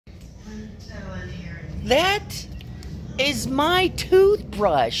That is my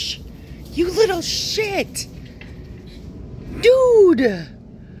toothbrush. You little shit. Dude.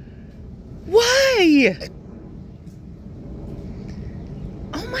 Why?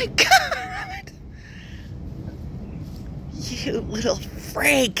 Oh my God. You little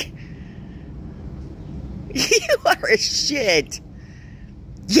freak. You are a shit.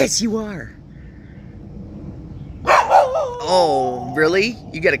 Yes, you are. Oh, really?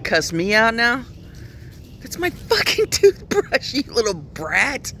 You gotta cuss me out now? That's my fucking toothbrush, you little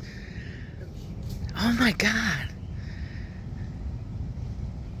brat. Oh my God.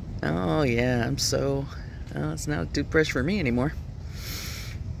 Oh yeah, well, it's not a toothbrush for me anymore.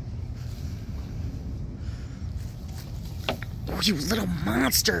 Oh, you little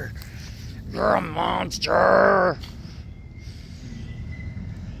monster. You're a monster.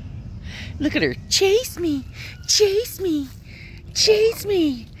 Look at her. Chase me. Chase me. Chase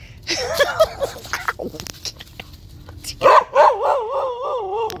me. Oh,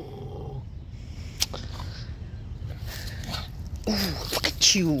 look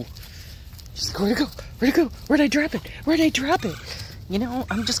at you. She's like, where'd it go? Where'd it go? Where'd I drop it? Where'd I drop it? You know,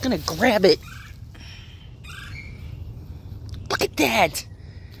 I'm just gonna grab it. Look at that.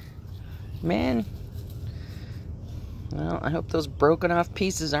 Man. Well, I hope those broken off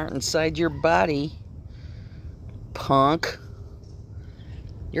pieces aren't inside your body. Punk.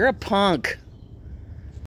 You're a punk.